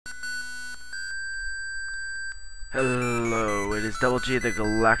Hello, it is Double G the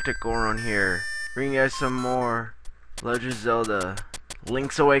Galactic Goron here, bringing you guys some more Legend of Zelda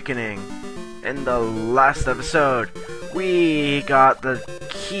Link's Awakening. In the last episode, we got the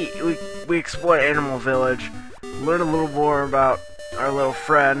key, we explored Animal Village, learned a little more about our little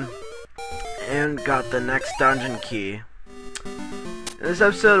friend, and got the next dungeon key. In this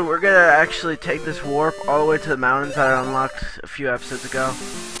episode, we're gonna actually take this warp all the way to the mountains that I unlocked a few episodes ago.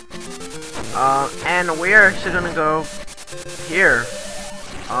 And we are actually gonna go here.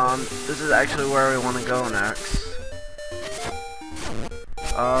 This is actually where we want to go next.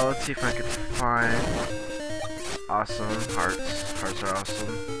 Let's see if I can find awesome hearts. Hearts are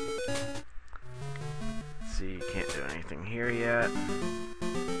awesome. Let's see, can't do anything here yet.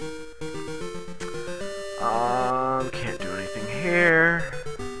 Can't do anything here.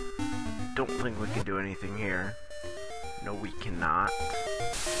 Don't think we can do anything here. No, we cannot.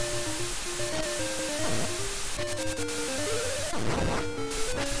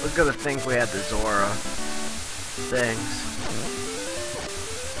 We're gonna think we had the Zora things.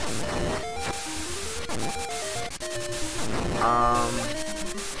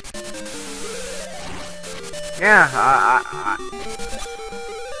 Yeah,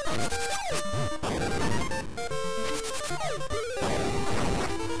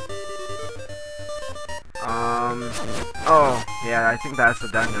 oh, yeah, I think that's the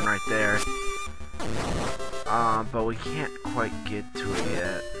dungeon right there. But we can't quite get to it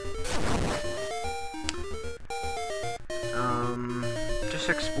yet. Just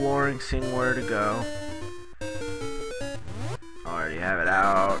exploring, seeing where to go. Already have it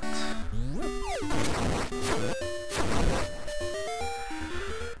out.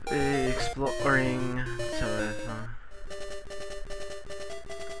 Exploring. So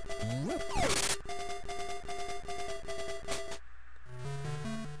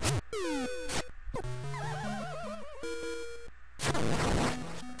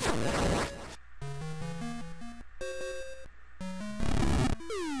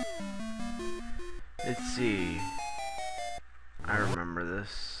let's see. I remember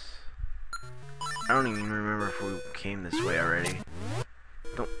this. I don't even remember if we came this way already.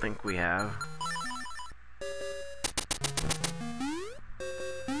 Don't think we have.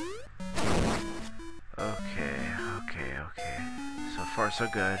 Okay. So far, so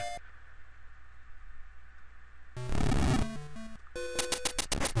good.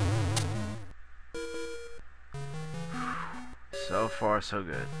 So far, so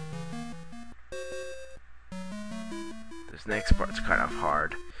good. This next part's kind of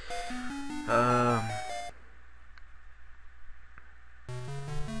hard.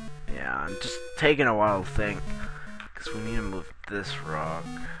 Yeah, I'm just taking a while to think, because we need to move this rock.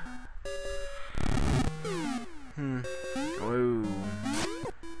 Whoa.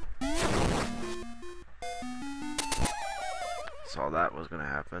 Saw that was gonna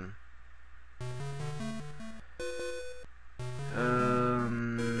happen.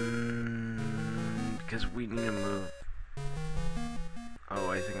 Because we need to move. Oh,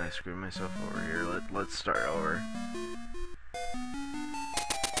 I think I screwed myself over here. Let's start over.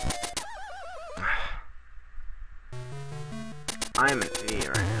 I'm an idiot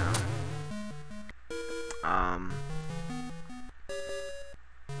right now.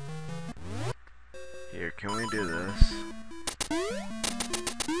 Here, can we do this?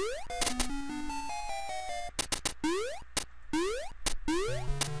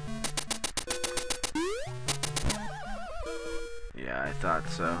 Yeah, I thought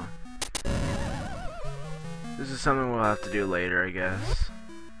so. This is something we'll have to do later, I guess.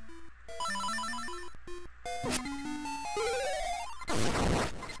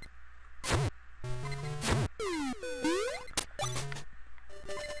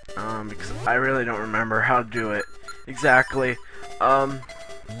 Because I really don't remember how to do it exactly. I'm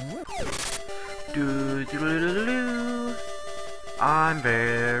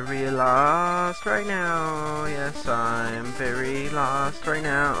very lost right now. Yes, I'm very lost right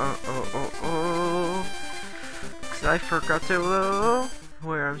now. Cause I forgot to know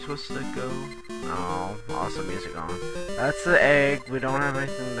where I'm supposed to go. Oh, awesome music on. That's the egg. We don't have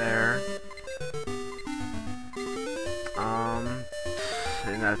anything there.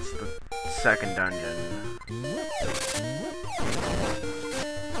 And that's the second dungeon.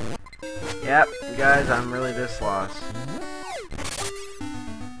 Yep, guys, I'm really this lost.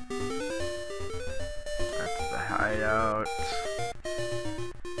 That's the hideout.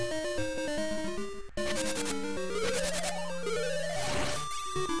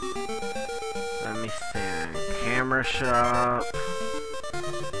 Let me think. Camera shop.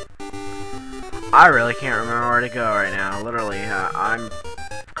 I really can't remember where to go right now. Literally, I'm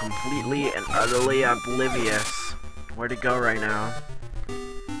completely and utterly oblivious. where to go right now.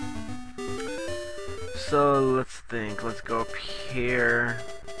 So let's think. Let's go up here.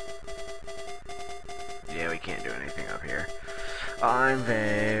 Yeah, we can't do anything up here. I'm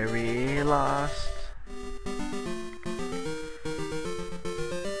very lost.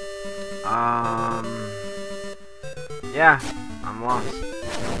 Yeah, I'm lost.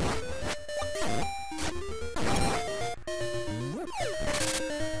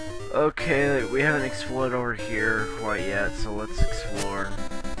 Okay, we haven't explored over here quite yet, so let's explore.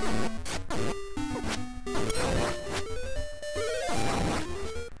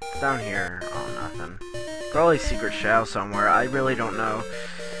 Down here. Oh, nothing. Probably secret shell somewhere. I really don't know.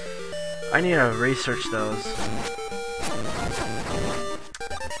 I need to research those.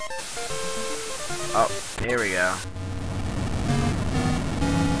 Oh, here we go.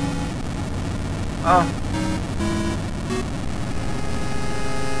 Oh.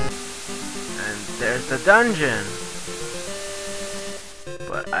 And there's the dungeon.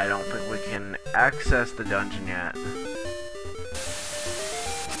 But I don't think we can access the dungeon yet.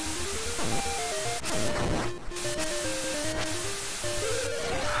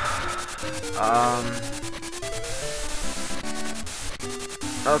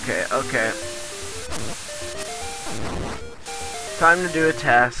 Okay. Time to do a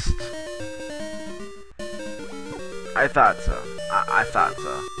test. I thought so. I thought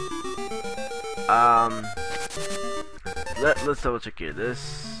so. Let's double check here.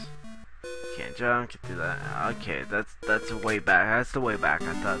 This can't jump, can't do that. Okay, that's a way back. That's the way back.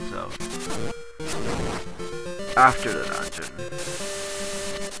 I thought so. After the dungeon.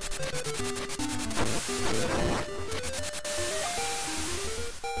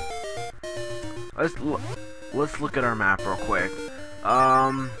 Let's look at our map real quick.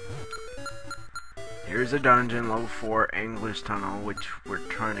 Here's a dungeon, level 4, English Tunnel, which we're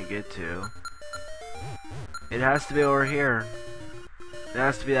trying to get to. It has to be over here. It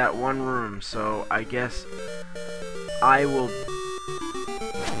has to be that one room, so I guess I will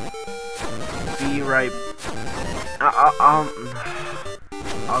be right. I'll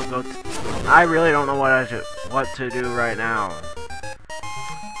go. I really don't know what to do right now.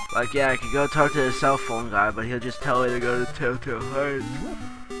 Like, yeah, I could go talk to the cell phone guy, but he'll just tell me to go to Telltale Heights.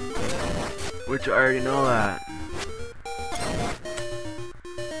 Which I already know that.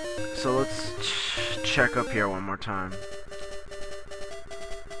 So let's check up here one more time.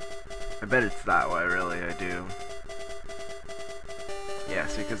 I bet it's that way, really, I do. Yeah,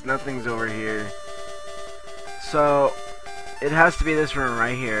 see, because nothing's over here. So, it has to be this room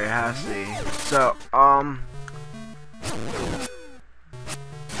right here, it has to be. So,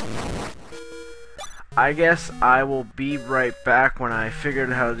 I guess I will be right back when I figured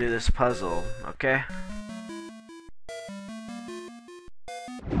out how to do this puzzle, okay?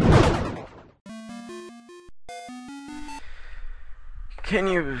 Can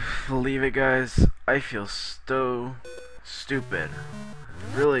you believe it, guys? I feel so stupid.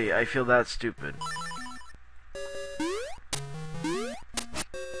 Really, I feel that stupid.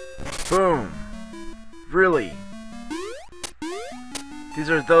 Boom! Really? These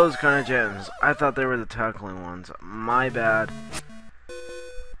are those kind of gems. I thought they were the tackling ones. My bad.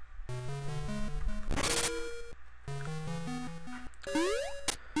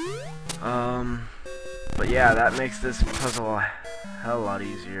 But yeah, that makes this puzzle a hell of a lot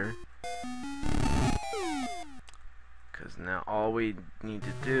easier. Because now all we need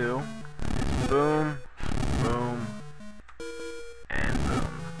to do is boom, boom, and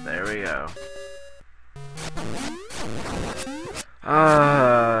boom. There we go.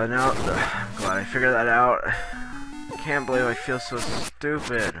 Now, I'm glad I figured that out. Can't believe I feel so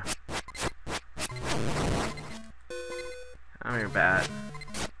stupid. I'm your bad.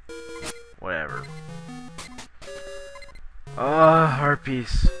 Whatever. Oh, heart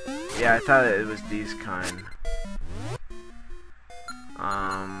piece. Yeah, I thought it was these kind.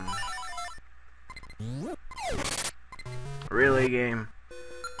 Really, game?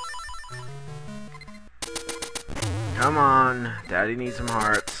 Come on, Daddy needs some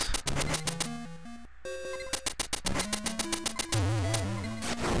hearts.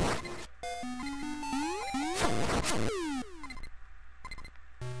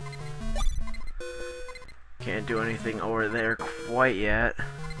 Can't do anything over there quite yet.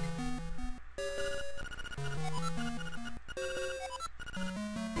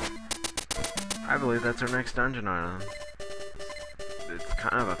 I believe that's our next dungeon item. It's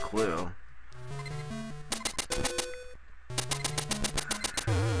kind of a clue.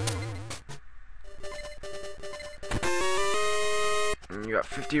 You got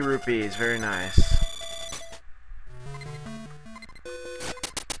 50 rupees, very nice.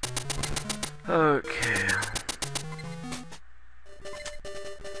 Okay.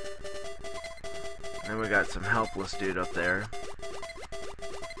 some helpless dude up there.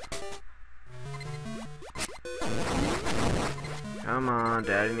 Come on,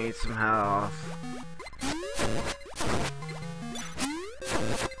 Daddy needs some health.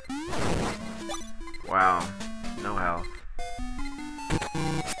 Wow, no health.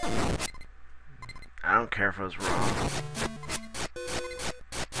 I don't care if I was wrong.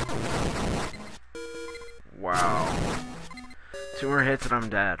 Wow. 2 more hits and I'm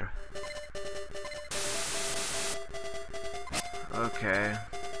dead. Okay.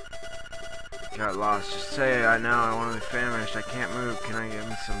 Got lost. Just say I know I want to be famished. I can't move. Can I give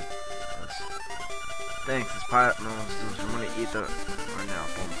me some... Thanks, this pilot knows I'm gonna eat the... Right now.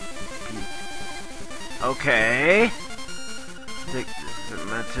 Boom. Okay. Take, is it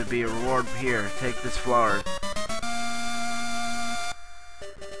meant to be a reward here? Take this flower.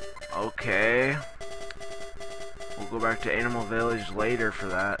 Okay. We'll go back to Animal Village later for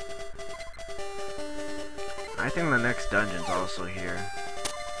that. I think the next dungeon's also here.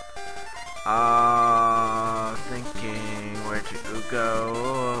 Thinking where to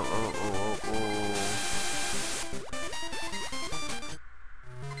go.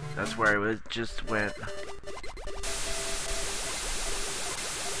 That's where I just went.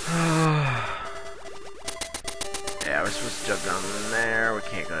 Yeah, we're supposed to jump down there. We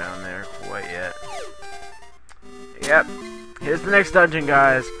can't go down there quite yet. Yep. Here's the next dungeon,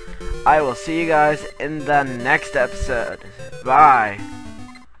 guys. I will see you guys in the next episode. Bye.